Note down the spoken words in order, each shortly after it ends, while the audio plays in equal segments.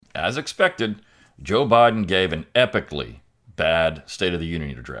as expected, Joe Biden gave an epically bad State of the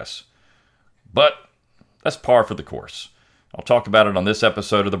Union address. But that's par for the course. I'll talk about it on this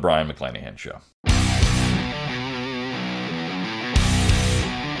episode of The Brian McClanahan Show.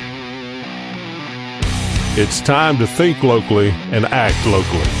 It's time to think locally and act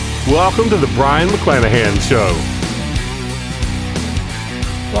locally. Welcome to The Brian McClanahan Show.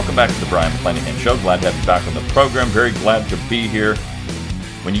 Welcome back to The Brian McClanahan Show. Glad to have you back on the program. Very glad to be here.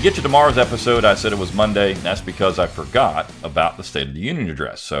 When you get to tomorrow's episode, I said it was Monday. And that's because I forgot about the State of the Union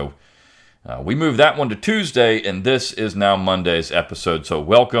address. So we moved that one to Tuesday, and this is now Monday's episode. So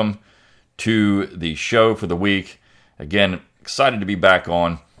welcome to the show for the week. Again, excited to be back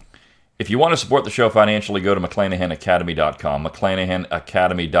on. If you want to support the show financially, go to McClanahanacademy.com,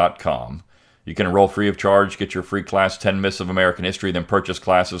 McClanahanacademy.com. You can enroll free of charge, get your free class, 10 Myths of American History, then purchase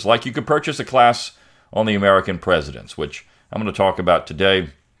classes like you could purchase a class on the American presidents, which I'm going to talk about today.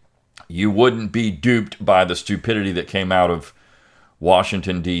 You wouldn't be duped by the stupidity that came out of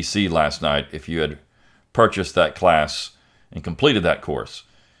Washington, D.C. last night if you had purchased that class and completed that course.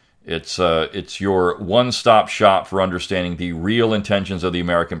 It's your one-stop shop for understanding the real intentions of the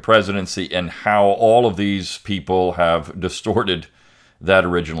American presidency and how all of these people have distorted that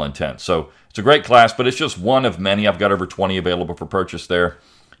original intent. So it's a great class, but it's just one of many. I've got over 20 available for purchase there.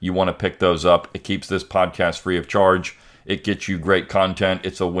 You want to pick those up. It keeps this podcast free of charge. It gets you great content.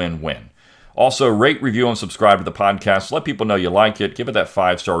 It's a win-win. Also, rate, review, and subscribe to the podcast. Let people know you like it. Give it that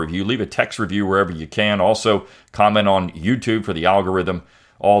 5-star review. Leave a text review wherever you can. Also, comment on YouTube for the algorithm.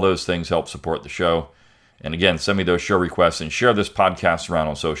 All those things help support the show. And again, send me those show requests and share this podcast around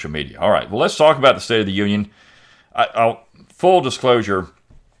on social media. All right, well, let's talk about the State of the Union. Full disclosure,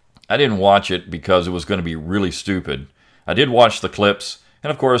 I didn't watch it because it was going to be really stupid. I did watch the clips, and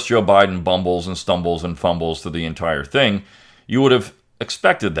of course, Joe Biden bumbles and stumbles and fumbles through the entire thing. You would have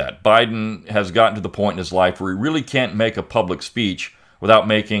expected that. Biden has gotten to the point in his life where he really can't make a public speech without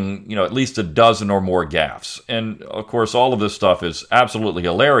making, at least a dozen or more gaffes. And, of course, all of this stuff is absolutely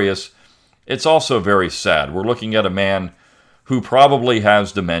hilarious. It's also very sad. We're looking at a man who probably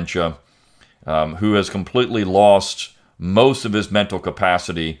has dementia, who has completely lost most of his mental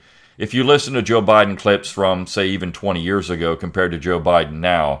capacity. If you listen to Joe Biden clips from, say, even 20 years ago compared to Joe Biden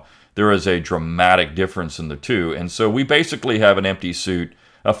now, there is a dramatic difference in the two. And so we basically have an empty suit,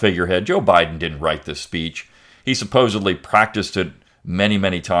 a figurehead. Joe Biden didn't write this speech. He supposedly practiced it many,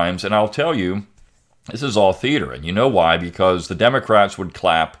 many times. And I'll tell you, this is all theater. And you know why? Because the Democrats would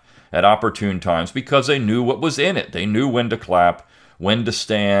clap at opportune times because they knew what was in it. They knew when to clap, when to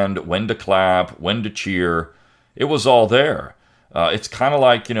stand, when to clap, when to cheer. It was all there. It's kind of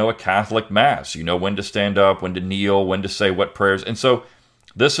like, a Catholic mass. You know when to stand up, when to kneel, when to say what prayers. And so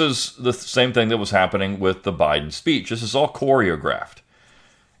this is the same thing that was happening with the Biden speech. This is all choreographed.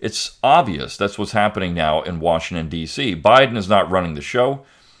 It's obvious that's what's happening now in Washington, D.C. Biden is not running the show.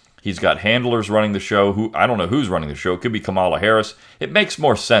 He's got handlers running the show. I don't know who's running the show. It could be Kamala Harris. It makes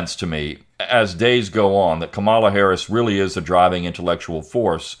more sense to me as days go on that Kamala Harris really is the driving intellectual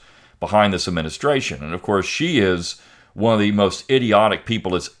force behind this administration. And, of course, she is one of the most idiotic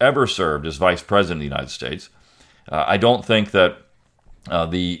people that's ever served as vice president of the United States. I don't think that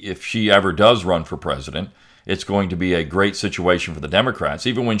if she ever does run for president, it's going to be a great situation for the Democrats.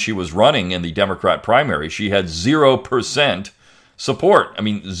 Even when she was running in the Democrat primary, she had 0% support. I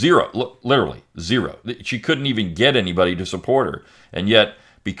mean, zero, literally zero. She couldn't even get anybody to support her. And yet,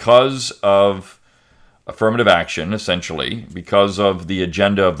 because of affirmative action, essentially, because of the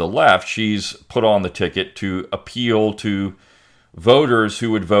agenda of the left, she's put on the ticket to appeal to voters who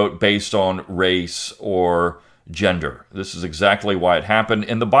would vote based on race or gender. This is exactly why it happened.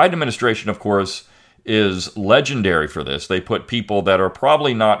 And the Biden administration, of course, is legendary for this. They put people that are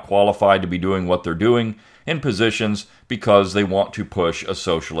probably not qualified to be doing what they're doing in positions because they want to push a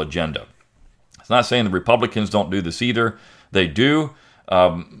social agenda. It's not saying the Republicans don't do this either. They do.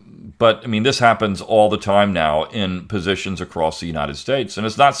 But, this happens all the time now in positions across the United States. And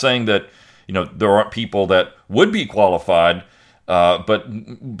it's not saying that, there aren't people that would be qualified,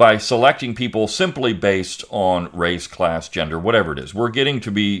 but by selecting people simply based on race, class, gender, whatever it is,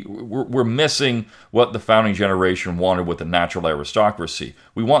 we're missing what the founding generation wanted with the natural aristocracy.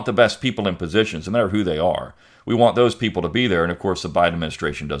 We want the best people in positions, no matter who they are. We want those people to be there. And, of course, the Biden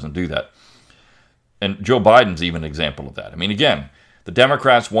administration doesn't do that. And Joe Biden's even an example of that. Again, the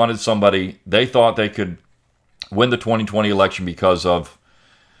Democrats wanted somebody, they thought they could win the 2020 election because of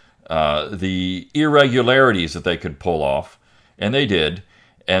the irregularities that they could pull off, and they did.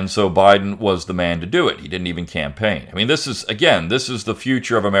 And so Biden was the man to do it. He didn't even campaign. This is the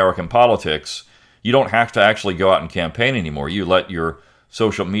future of American politics. You don't have to actually go out and campaign anymore. You let your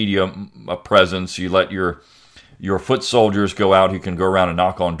social media presence. You let your foot soldiers go out who can go around and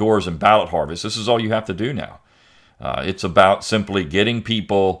knock on doors and ballot harvest. This is all you have to do now. It's about simply getting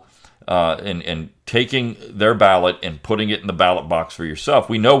people and taking their ballot and putting it in the ballot box for yourself.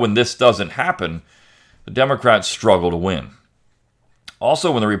 We know when this doesn't happen, the Democrats struggle to win.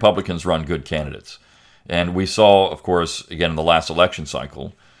 Also, when the Republicans run good candidates. And we saw, of course, again in the last election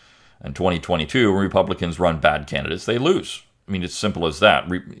cycle, in 2022, when Republicans run bad candidates, they lose. I mean, it's simple as that.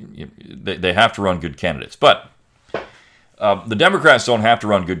 They have to run good candidates. But the Democrats don't have to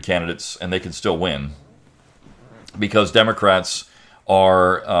run good candidates, and they can still win, because Democrats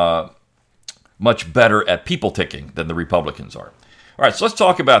are much better at people ticking than the Republicans are. All right, so let's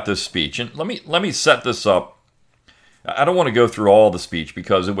talk about this speech. And let me set this up. I don't want to go through all the speech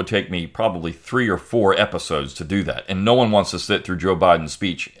because it would take me probably 3 or 4 episodes to do that. And no one wants to sit through Joe Biden's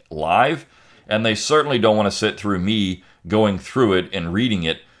speech live, and they certainly don't want to sit through me going through it and reading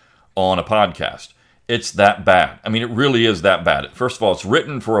it on a podcast. It's that bad. I mean, it really is that bad. First of all, it's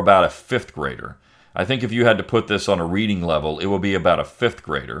written for about a 5th grader. I think if you had to put this on a reading level, it would be about a 5th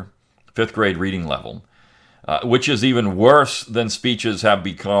grader, 5th grade reading level, which is even worse than speeches have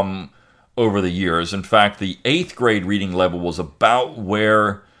become over the years. In fact, the 8th grade reading level was about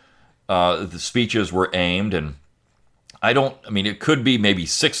where the speeches were aimed, and it could be maybe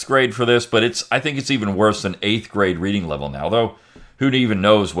 6th grade for this, but I think it's even worse than 8th grade reading level now, though who even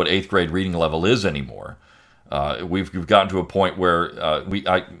knows what 8th grade reading level is anymore. We've gotten to a point where we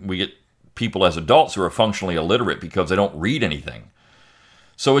get people as adults who are functionally illiterate because they don't read anything.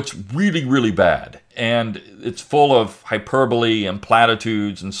 So it's really, really bad. And it's full of hyperbole and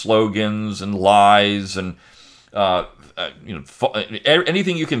platitudes and slogans and lies and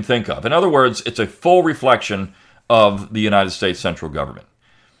anything you can think of. In other words, it's a full reflection of the United States central government.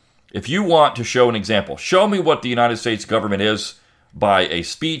 If you want to show an example, show me what the United States government is by a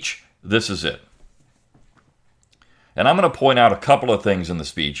speech, this is it. And I'm going to point out a couple of things in the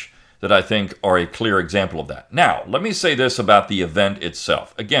speech that I think are a clear example of that. Now, let me say this about the event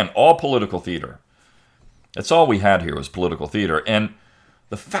itself. Again, all political theater. That's all we had here was political theater. And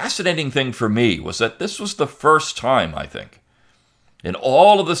the fascinating thing for me was that this was the first time, I think, in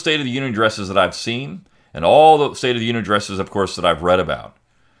all of the State of the Union addresses that I've seen, and all the State of the Union addresses, of course, that I've read about,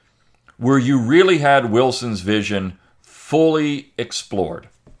 where you really had Wilson's vision fully explored.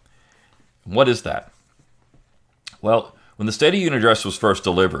 What is that? Well, when the State of the Union address was first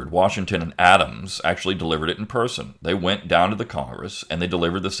delivered, Washington and Adams actually delivered it in person. They went down to the Congress and they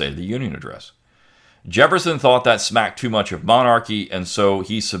delivered the State of the Union address. Jefferson thought that smacked too much of monarchy, and so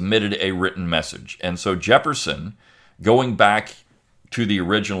he submitted a written message. And so Jefferson, going back to the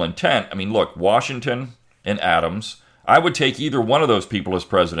original intent, I mean, look, Washington and Adams, I would take either one of those people as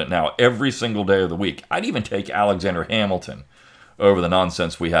president now every single day of the week. I'd even take Alexander Hamilton over the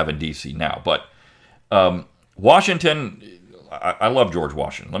nonsense we have in D.C. now. But Washington, I love George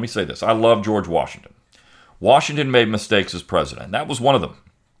Washington. Let me say this. I love George Washington. Washington made mistakes as president. That was one of them.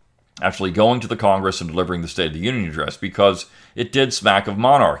 Actually going to the Congress and delivering the State of the Union address, because it did smack of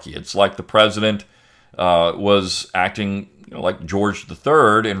monarchy. It's like the president was acting like George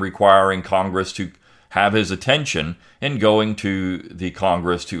III and requiring Congress to have his attention and going to the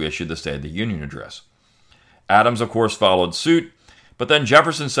Congress to issue the State of the Union address. Adams, of course, followed suit. But then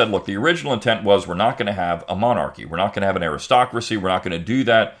Jefferson said, look, the original intent was we're not going to have a monarchy. We're not going to have an aristocracy. We're not going to do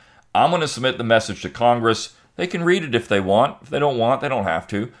that. I'm going to submit the message to Congress. They can read it if they want. If they don't want, they don't have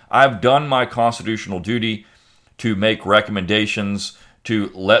to. I've done my constitutional duty to make recommendations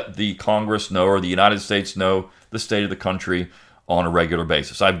to let the Congress know, or the United States know, the state of the country on a regular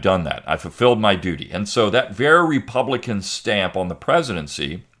basis. I've done that. I've fulfilled my duty. And so that very Republican stamp on the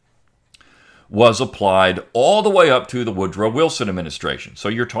presidency was applied all the way up to the Woodrow Wilson administration. So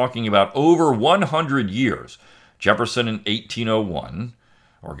you're talking about over 100 years. Jefferson in 1801,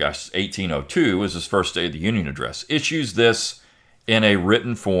 or I guess 1802 is his first State of the Union address, issues this in a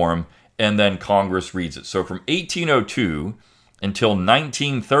written form, and then Congress reads it. So from 1802 until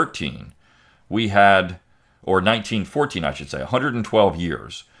 1913, we had, or 1914 I should say, 112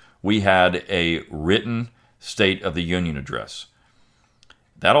 years, we had a written State of the Union address.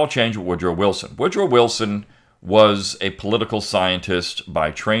 That all changed with Woodrow Wilson. Woodrow Wilson was a political scientist by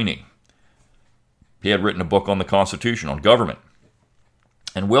training. He had written a book on the Constitution, on government.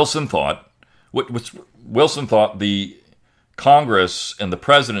 And Wilson thought the Congress and the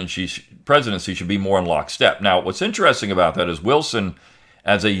presidency should be more in lockstep. Now, what's interesting about that is Wilson,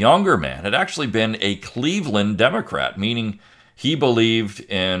 as a younger man, had actually been a Cleveland Democrat, meaning he believed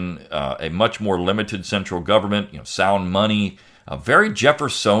in a much more limited central government, sound money, a very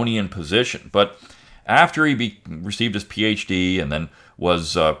Jeffersonian position. But after he received his PhD and then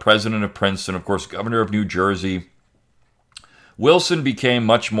was president of Princeton, of course, governor of New Jersey. Wilson became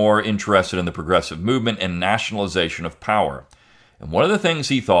much more interested in the progressive movement and nationalization of power. And one of the things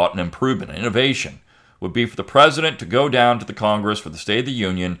he thought an improvement, an innovation, would be for the president to go down to the Congress for the State of the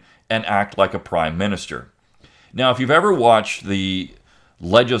Union and act like a prime minister. Now, if you've ever watched the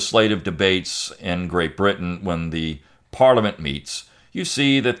legislative debates in Great Britain when the Parliament meets, you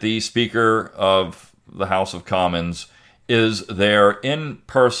see that the Speaker of the House of Commons is there in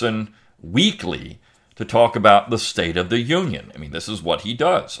person weekly to talk about the State of the Union. I mean, this is what he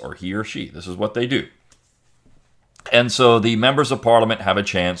does, or he or she. This is what they do. And so the members of Parliament have a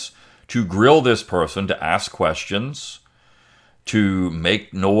chance to grill this person, to ask questions, to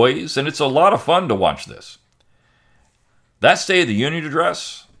make noise, and it's a lot of fun to watch this. That State of the Union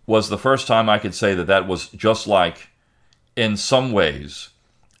address was the first time I could say that that was just like, in some ways,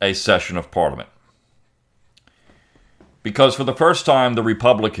 a session of Parliament. Because for the first time, the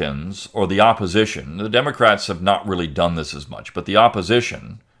Republicans, or the opposition, the Democrats have not really done this as much, but the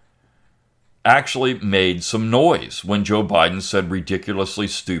opposition actually made some noise when Joe Biden said ridiculously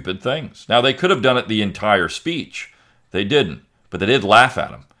stupid things. Now, they could have done it the entire speech. They didn't, but they did laugh at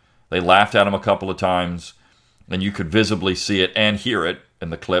him. They laughed at him a couple of times, and you could visibly see it and hear it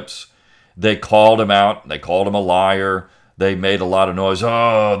in the clips. They called him out. They called him a liar. They made a lot of noise.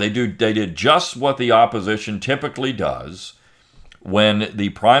 Oh, they did just what the opposition typically does when the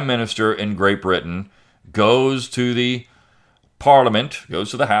prime minister in Great Britain goes to the Parliament, goes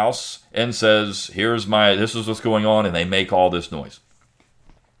to the House, and says, this is what's going on, and they make all this noise.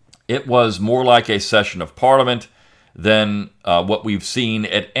 It was more like a session of Parliament than what we've seen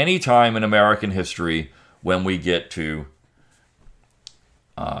at any time in American history when we get to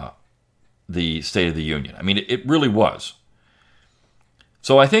the State of the Union. I mean, it really was.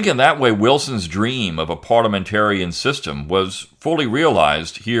 So I think in that way, Wilson's dream of a parliamentarian system was fully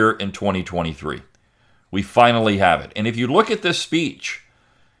realized here in 2023. We finally have it. And if you look at this speech,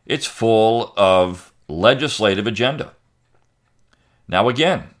 it's full of legislative agenda. Now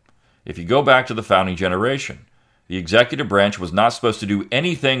again, if you go back to the founding generation, the executive branch was not supposed to do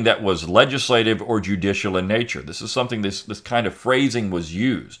anything that was legislative or judicial in nature. This is something, this kind of phrasing was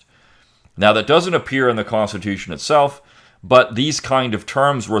used. Now that doesn't appear in the Constitution itself, but these kind of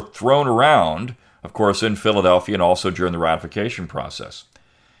terms were thrown around, of course, in Philadelphia and also during the ratification process.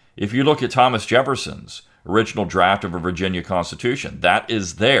 If you look at Thomas Jefferson's original draft of a Virginia Constitution, that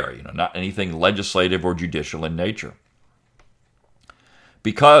is there, not anything legislative or judicial in nature.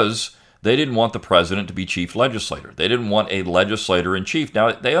 Because they didn't want the president to be chief legislator. They didn't want a legislator in chief.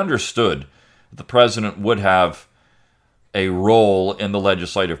 Now, they understood that the president would have a role in the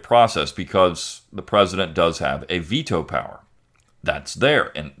legislative process because the president does have a veto power. That's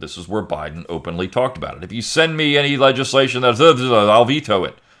there, and this is where Biden openly talked about it. If you send me any legislation, I'll veto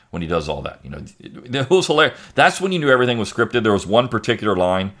it. When he does all that, it was hilarious. That's when you knew everything was scripted. There was one particular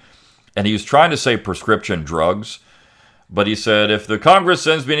line, and he was trying to say prescription drugs, but he said, if the Congress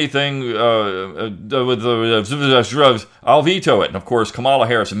sends me anything with drugs, I'll veto it. And of course, Kamala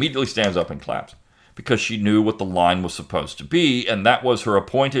Harris immediately stands up and claps because she knew what the line was supposed to be, and that was her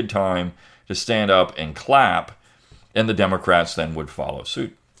appointed time to stand up and clap, and the Democrats then would follow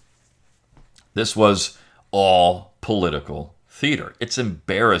suit. This was all political theater. It's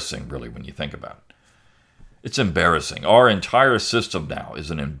embarrassing, really, when you think about it. It's embarrassing. Our entire system now is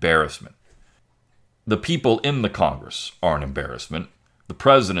an embarrassment. The people in the Congress are an embarrassment. The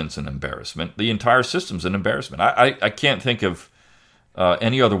president's an embarrassment. The entire system's an embarrassment. I can't think of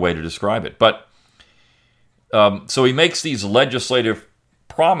any other way to describe it. But so he makes these legislative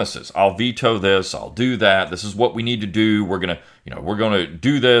promises. I'll veto this. I'll do that. This is what we need to do. We're gonna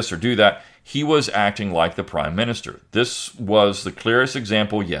do this or do that. He was acting like the prime minister. This was the clearest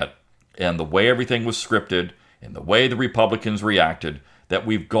example yet, and the way everything was scripted, and the way the Republicans reacted, that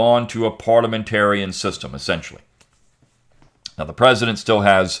we've gone to a parliamentarian system, essentially. Now, the president still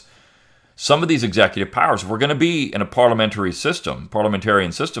has some of these executive powers. If we're going to be in a parliamentarian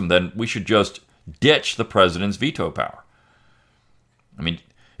system, then we should just ditch the president's veto power. I mean,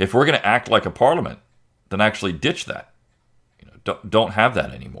 if we're going to act like a parliament, then actually ditch that. Don't have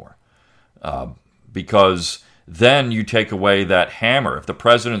that anymore. Because then you take away that hammer. If the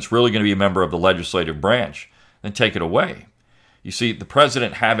president's really going to be a member of the legislative branch, then take it away. You see, the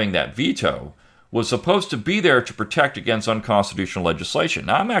president having that veto was supposed to be there to protect against unconstitutional legislation.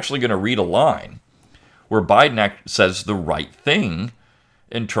 Now, I'm actually going to read a line where Biden says the right thing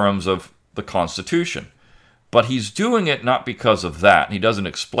in terms of the Constitution. But he's doing it not because of that, and he doesn't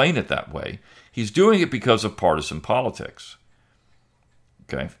explain it that way. He's doing it because of partisan politics.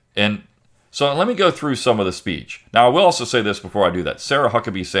 Okay? And So let me go through some of the speech. Now, I will also say this before I do that. Sarah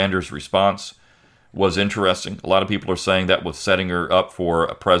Huckabee Sanders' response was interesting. A lot of people are saying that was setting her up for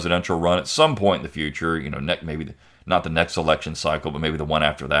a presidential run at some point in the future. Maybe not the next election cycle, but maybe the one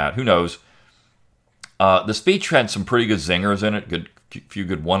after that. Who knows? The speech had some pretty good zingers in it, few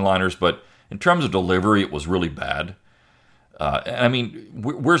good one-liners, but in terms of delivery, it was really bad.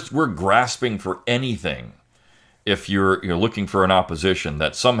 We're grasping for anything if you're looking for an opposition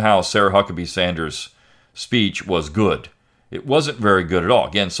that somehow Sarah Huckabee Sanders' speech was good. It wasn't very good at all.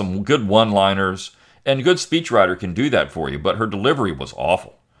 Again, some good one-liners, and a good speechwriter can do that for you, but her delivery was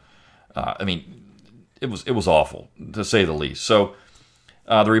awful. It was awful, to say the least. So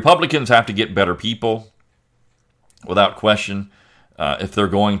the Republicans have to get better people, without question, if they're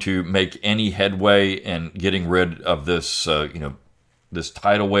going to make any headway in getting rid of this, this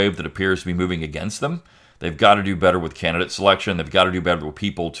tidal wave that appears to be moving against them. They've got to do better with candidate selection. They've got to do better with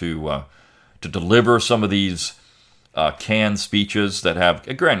people to deliver some of these canned speeches that have,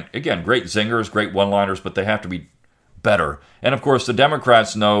 again, great zingers, great one-liners, but they have to be better. And of course, the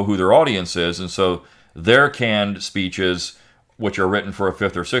Democrats know who their audience is, and so their canned speeches, which are written for a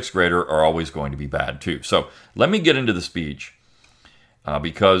 5th or 6th grader, are always going to be bad too. So let me get into the speech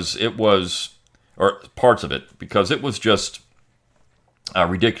because it was, or parts of it, because it was just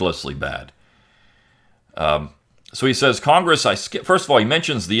ridiculously bad. So he says, Congress, first of all, he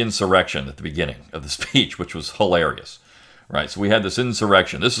mentions the insurrection at the beginning of the speech, which was hilarious, right? So we had this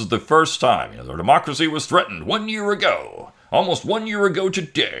insurrection. This is the first time, the democracy was threatened 1 year ago, almost 1 year ago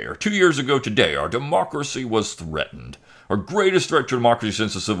today, or 2 years ago today, our democracy was threatened. Our greatest threat to democracy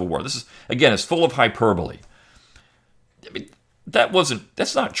since the Civil War. This is, again, it's full of hyperbole.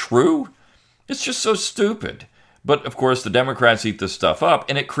 That's not true. It's just so stupid. But, of course, the Democrats eat this stuff up,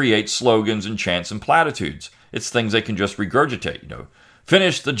 and it creates slogans and chants and platitudes. It's things they can just regurgitate,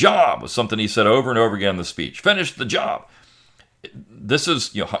 Finish the job was something he said over and over again in the speech. Finish the job. This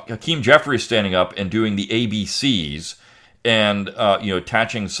is, Hakeem Jeffries standing up and doing the ABCs and,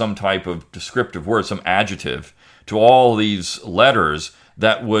 attaching some type of descriptive word, some adjective, to all these letters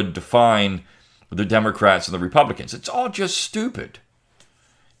that would define the Democrats and the Republicans. It's all just stupid.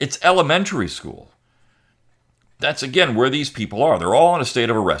 It's elementary school. That's, again, where these people are. They're all in a state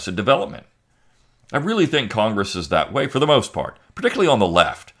of arrested development. I really think Congress is that way for the most part, particularly on the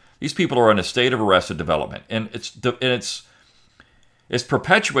left. These people are in a state of arrested development, and it's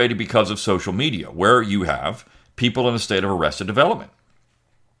perpetuated because of social media, where you have people in a state of arrested development.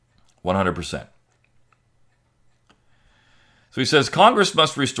 100%. So he says, Congress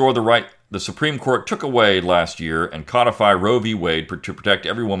must restore the right the Supreme Court took away last year and codify Roe v. Wade to protect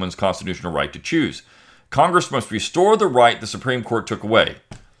every woman's constitutional right to choose. Congress must restore the right the Supreme Court took away.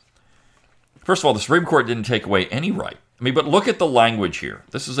 First of all, the Supreme Court didn't take away any right. But look at the language here.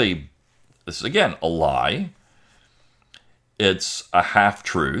 This is again, a lie. It's a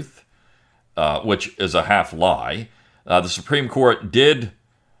half-truth, which is a half-lie. The Supreme Court did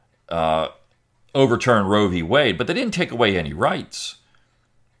overturn Roe v. Wade, but they didn't take away any rights.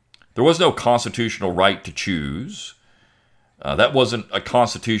 There was no constitutional right to choose. That wasn't a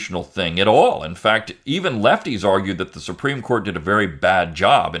constitutional thing at all. In fact, even lefties argued that the Supreme Court did a very bad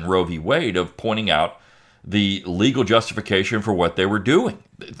job in Roe v. Wade of pointing out the legal justification for what they were doing.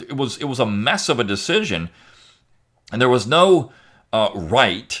 It was a mess of a decision, and there was no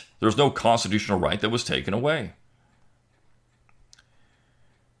right, there was no constitutional right that was taken away.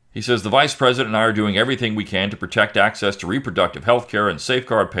 He says, the Vice President and I are doing everything we can to protect access to reproductive health care and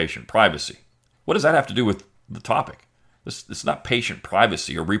safeguard patient privacy. What does that have to do with the topic? It's not patient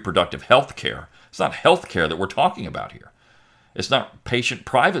privacy or reproductive health care. It's not health care that we're talking about here. It's not patient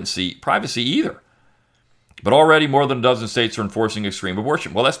privacy either. But already more than a dozen states are enforcing extreme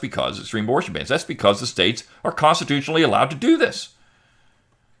abortion. Well, that's because extreme abortion bans. That's because the states are constitutionally allowed to do this.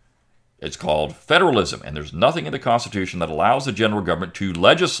 It's called federalism, and there's nothing in the Constitution that allows the general government to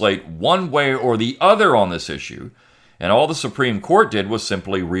legislate one way or the other on this issue, and all the Supreme Court did was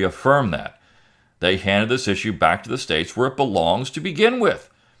simply reaffirm that. They handed this issue back to the states where it belongs to begin with.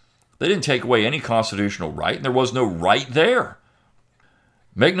 They didn't take away any constitutional right, and there was no right there.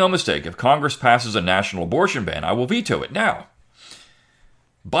 Make no mistake, if Congress passes a national abortion ban, I will veto it. Now,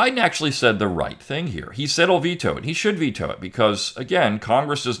 Biden actually said the right thing here. He said he'll veto it. He should veto it because, again,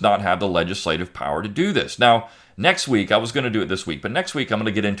 Congress does not have the legislative power to do this. Now, next week, I was going to do it this week, but next week I'm going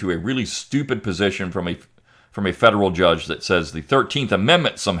to get into a really stupid position from a federal judge that says the 13th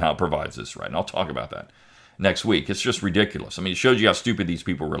Amendment somehow provides this right, and I'll talk about that next week. It's just ridiculous. It shows you how stupid these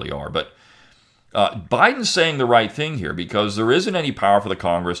people really are, but Biden's saying the right thing here because there isn't any power for the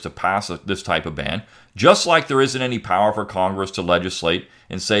Congress to pass this type of ban, just like there isn't any power for Congress to legislate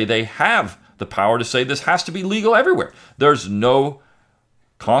and say they have the power to say this has to be legal everywhere. There's no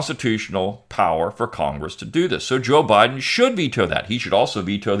constitutional power for Congress to do this. So Joe Biden should veto that. He should also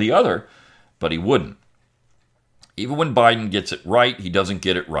veto the other, but he wouldn't. Even when Biden gets it right, he doesn't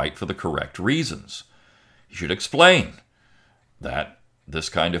get it right for the correct reasons. He should explain that this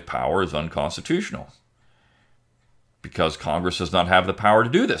kind of power is unconstitutional because Congress does not have the power to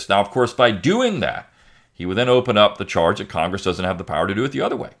do this. Now, of course, by doing that, he would then open up the charge that Congress doesn't have the power to do it the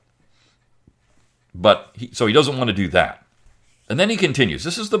other way. So he doesn't want to do that. And then he continues.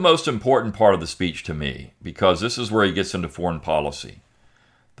 This is the most important part of the speech to me, because this is where he gets into foreign policy.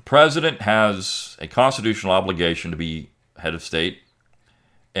 The president has a constitutional obligation to be head of state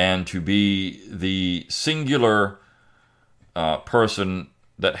and to be the singular person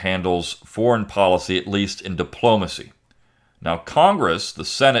that handles foreign policy, at least in diplomacy. Now, Congress, the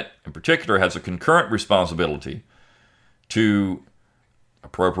Senate in particular, has a concurrent responsibility to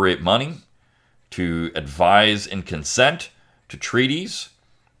appropriate money, to advise and consent to treaties.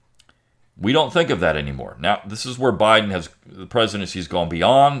 We don't think of that anymore. Now, this is where the presidency's gone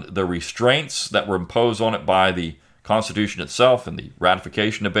beyond the restraints that were imposed on it by the Constitution itself and the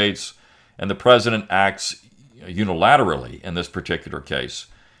ratification debates, and the president acts unilaterally in this particular case.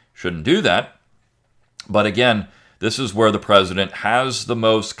 Shouldn't do that. But again, this is where the president has the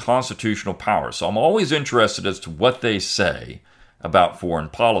most constitutional power. So I'm always interested as to what they say about foreign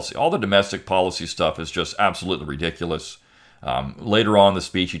policy. All the domestic policy stuff is just absolutely ridiculous. Later on in the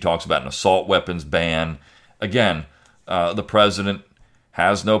speech, he talks about an assault weapons ban. Again, the president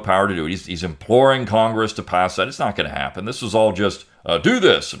has no power to do it. He's imploring Congress to pass that. It's not going to happen. This is all just, do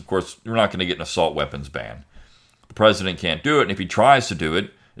this. Of course, you're not going to get an assault weapons ban. The president can't do it, and if he tries to do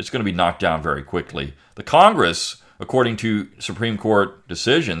it, it's going to be knocked down very quickly. The Congress, according to Supreme Court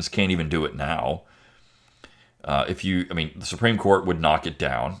decisions, can't even do it now. The Supreme Court would knock it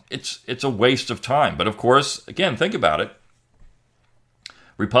down. It's a waste of time. But of course, again, think about it.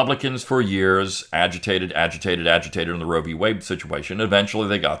 Republicans for years agitated on the Roe v. Wade situation. Eventually,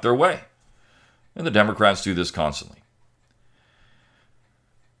 they got their way. And the Democrats do this constantly.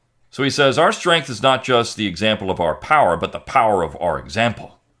 So he says, our strength is not just the example of our power, but the power of our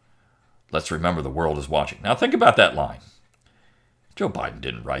example. Let's remember the world is watching. Now think about that line. Joe Biden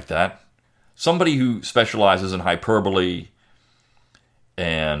didn't write that. Somebody who specializes in hyperbole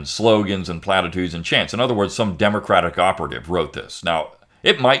and slogans and platitudes and chants. In other words, some Democratic operative wrote this. Now,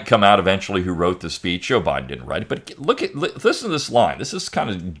 it might come out eventually who wrote the speech. Joe Biden didn't write it. But listen to this line. This is kind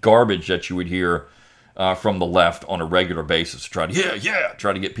of garbage that you would hear from the left on a regular basis. Try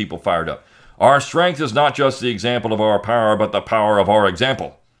to get people fired up. Our strength is not just the example of our power, but the power of our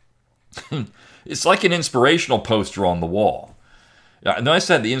example. It's like an inspirational poster on the wall. And I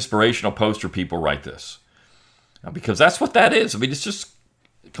said the inspirational poster people write this. Because that's what that is. I mean, it's just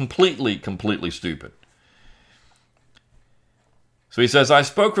completely stupid. So he says, I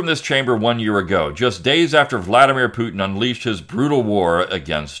spoke from this chamber 1 year ago, just days after Vladimir Putin unleashed his brutal war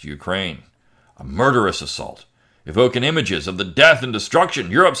against Ukraine. A murderous assault, evoking images of the death and destruction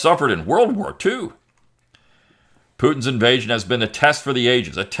Europe suffered in World War II. Putin's invasion has been a test for the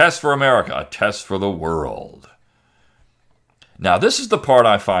ages, a test for America, a test for the world. Now, this is the part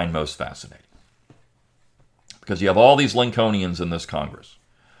I find most fascinating. Because you have all these Lincolnians in this Congress.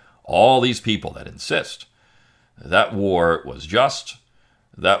 All these people that insist that war was just,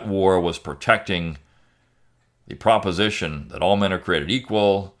 that war was protecting the proposition that all men are created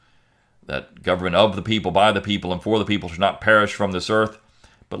equal, that government of the people, by the people, and for the people should not perish from this earth.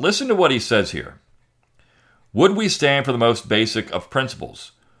 But listen to what he says here. Would we stand for the most basic of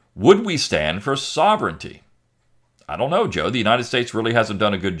principles? Would we stand for sovereignty? I don't know, Joe. The United States really hasn't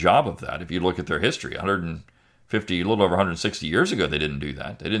done a good job of that. If you look at their history, 150, a little over 160 years ago, they didn't do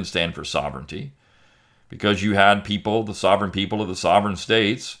that. They didn't stand for sovereignty because you had people, the sovereign people of the sovereign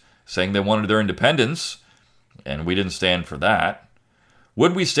states, saying they wanted their independence, and we didn't stand for that.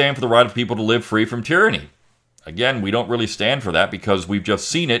 Would we stand for the right of people to live free from tyranny? Again, we don't really stand for that because we've just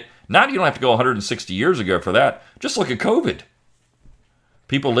seen it. Now you don't have to go 160 years ago for that. Just look at COVID.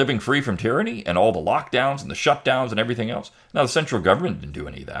 People living free from tyranny and all the lockdowns and the shutdowns and everything else. Now, the central government didn't do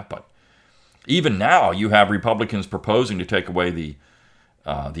any of that, but even now you have Republicans proposing to take away the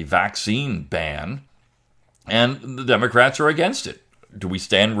vaccine ban, and the Democrats are against it. Do we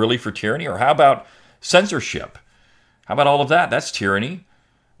stand really for tyranny? Or how about censorship? How about all of that? That's tyranny.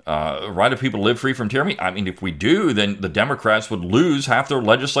 Right of people to live free from tyranny. I mean, if we do, then the Democrats would lose half their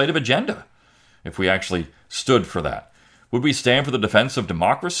legislative agenda if we actually stood for that. Would we stand for the defense of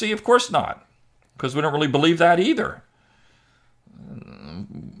democracy? Of course not, because we don't really believe that either.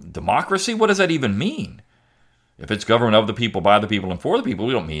 Democracy? What does that even mean? If it's government of the people, by the people, and for the people,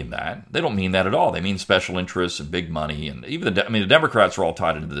 we don't mean that. They don't mean that at all. They mean special interests and big money. And even the Democrats are all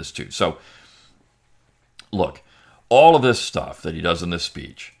tied into this too. So, look, all of this stuff that he does in this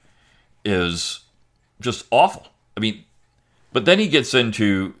speech is just awful. I mean, but then he gets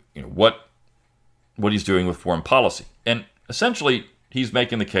into what he's doing with foreign policy. And essentially, he's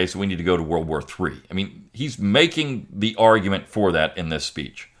making the case that we need to go to World War III. I mean, he's making the argument for that in this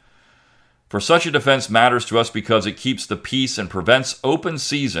speech. For such a defense matters to us because it keeps the peace and prevents open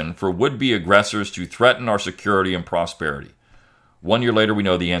season for would-be aggressors to threaten our security and prosperity. 1 year later, we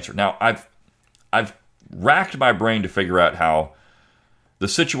know the answer. Now, I've racked my brain to figure out how the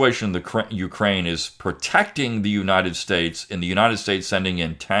situation in the Ukraine is protecting the United States, and the United States sending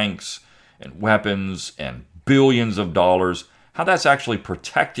in tanks and weapons and billions of dollars, how that's actually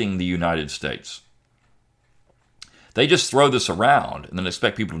protecting the United States. They just throw this around and then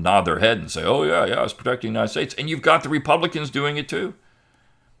expect people to nod their head and say, oh, yeah, it's protecting the United States. And you've got the Republicans doing it too.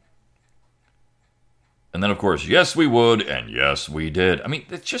 And then, of course, yes, we would, and yes, we did. I mean,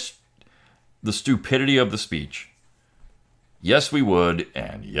 it's just the stupidity of the speech. Yes, we would,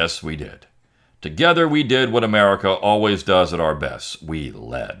 and yes, we did. Together, we did what America always does at our best. We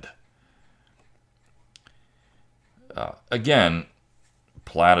led. Again,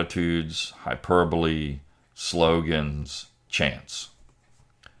 platitudes, hyperbole, slogans, chants.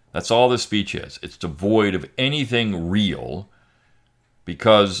 That's all this speech is. It's devoid of anything real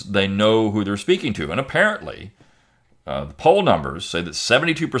because they know who they're speaking to. And apparently, the poll numbers say that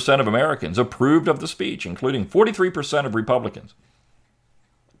 72% of Americans approved of the speech, including 43% of Republicans.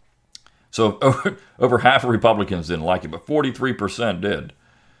 So over half of Republicans didn't like it, but 43% did.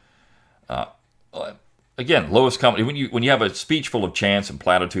 Again, lowest common. When you have a speech full of chants and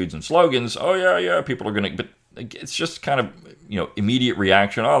platitudes and slogans, oh yeah, people are going to. But it's just kind of immediate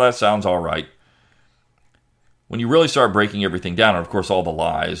reaction. Oh, that sounds all right. When you really start breaking everything down, and of course all the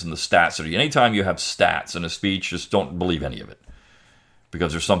lies and the stats. Anytime you have stats in a speech, just don't believe any of it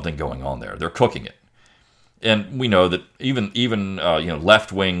because there's something going on there. They're cooking it, and we know that even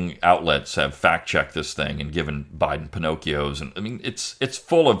left-wing outlets have fact-checked this thing and given Biden Pinocchios, and I mean it's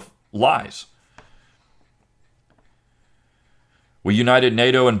full of lies. We united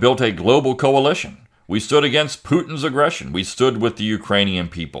NATO and built a global coalition. We stood against Putin's aggression. We stood with the Ukrainian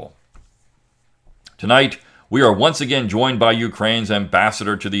people. Tonight, we are once again joined by Ukraine's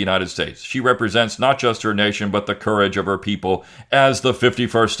ambassador to the United States. She represents not just her nation, but the courage of her people as the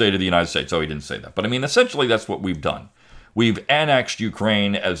 51st state of the United States. Oh, he didn't say that. But I mean, essentially, that's what we've done. We've annexed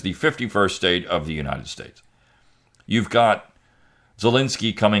Ukraine as the 51st state of the United States. You've got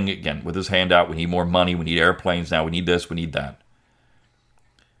Zelensky coming again with his hand out. We need more money. We need airplanes now. We need this. We need that.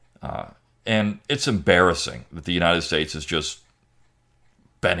 And it's embarrassing that the United States is just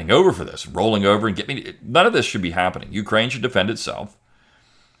bending over for this, rolling over and none of this should be happening. Ukraine should defend itself.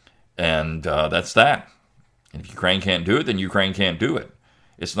 And that's that. And if Ukraine can't do it, then Ukraine can't do it.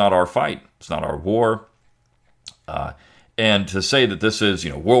 It's not our fight. It's not our war. And to say that this is,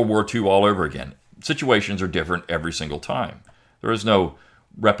 World War II all over again, situations are different every single time. There is no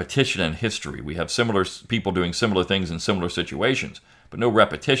repetition in history. We have similar people doing similar things in similar situations, but no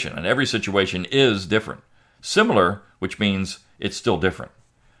repetition. And every situation is different. Similar, which means it's still different.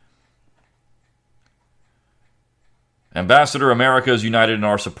 Ambassador, America is united in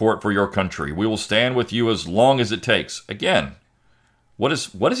our support for your country. We will stand with you as long as it takes. Again, what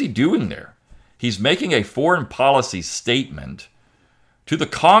is he doing there? He's making a foreign policy statement to the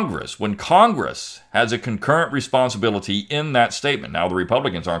Congress when Congress has a concurrent responsibility in that statement. Now, the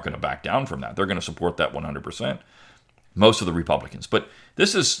Republicans aren't going to back down from that. They're going to support that 100%. Most of the Republicans. But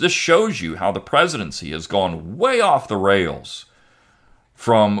this shows you how the presidency has gone way off the rails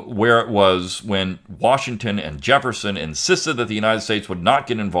from where it was when Washington and Jefferson insisted that the United States would not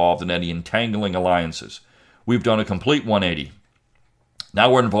get involved in any entangling alliances. We've done a complete 180.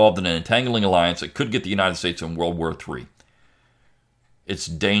 Now we're involved in an entangling alliance that could get the United States in World War III. It's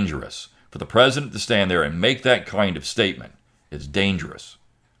dangerous. For the president to stand there and make that kind of statement is dangerous.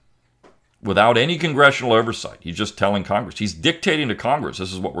 Without any congressional oversight. He's just telling Congress. He's dictating to Congress,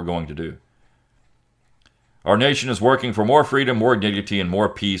 this is what we're going to do. Our nation is working for more freedom, more dignity, and more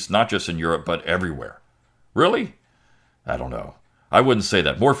peace, not just in Europe, but everywhere. Really? I don't know. I wouldn't say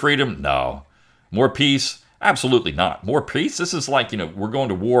that. More freedom? No. More peace? Absolutely not. More peace? This is like, we're going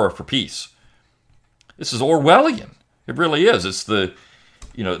to war for peace. This is Orwellian. It really is. It's the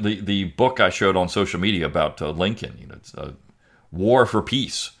book I showed on social media about Lincoln. It's War for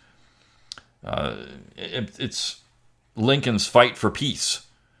Peace. It's Lincoln's fight for peace.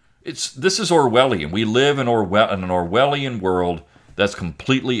 This is Orwellian. We live in an Orwellian world that's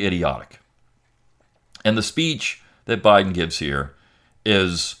completely idiotic. And the speech that Biden gives here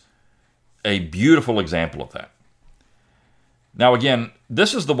is a beautiful example of that. Now, again,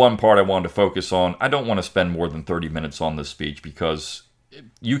 this is the one part I wanted to focus on. I don't want to spend more than 30 minutes on this speech because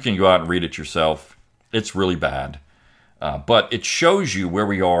you can go out and read it yourself. It's really bad. But it shows you where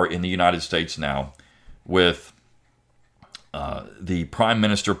we are in the United States now with the prime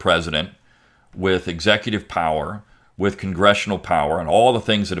minister president, with executive power, with congressional power, and all the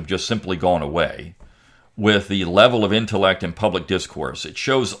things that have just simply gone away, with the level of intellect and public discourse. It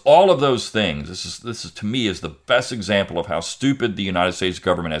shows all of those things. This is to me is the best example of how stupid the United States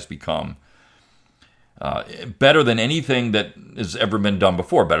government has become. Better than anything that has ever been done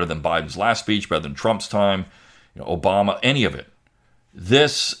before. Better than Biden's last speech. Better than Trump's time. Obama. Any of it.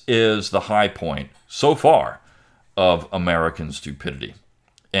 This is the high point so far of American stupidity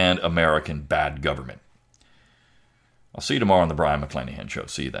and American bad government. I'll see you tomorrow on the Brian McClanahan Show.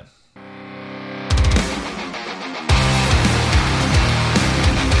 See you then.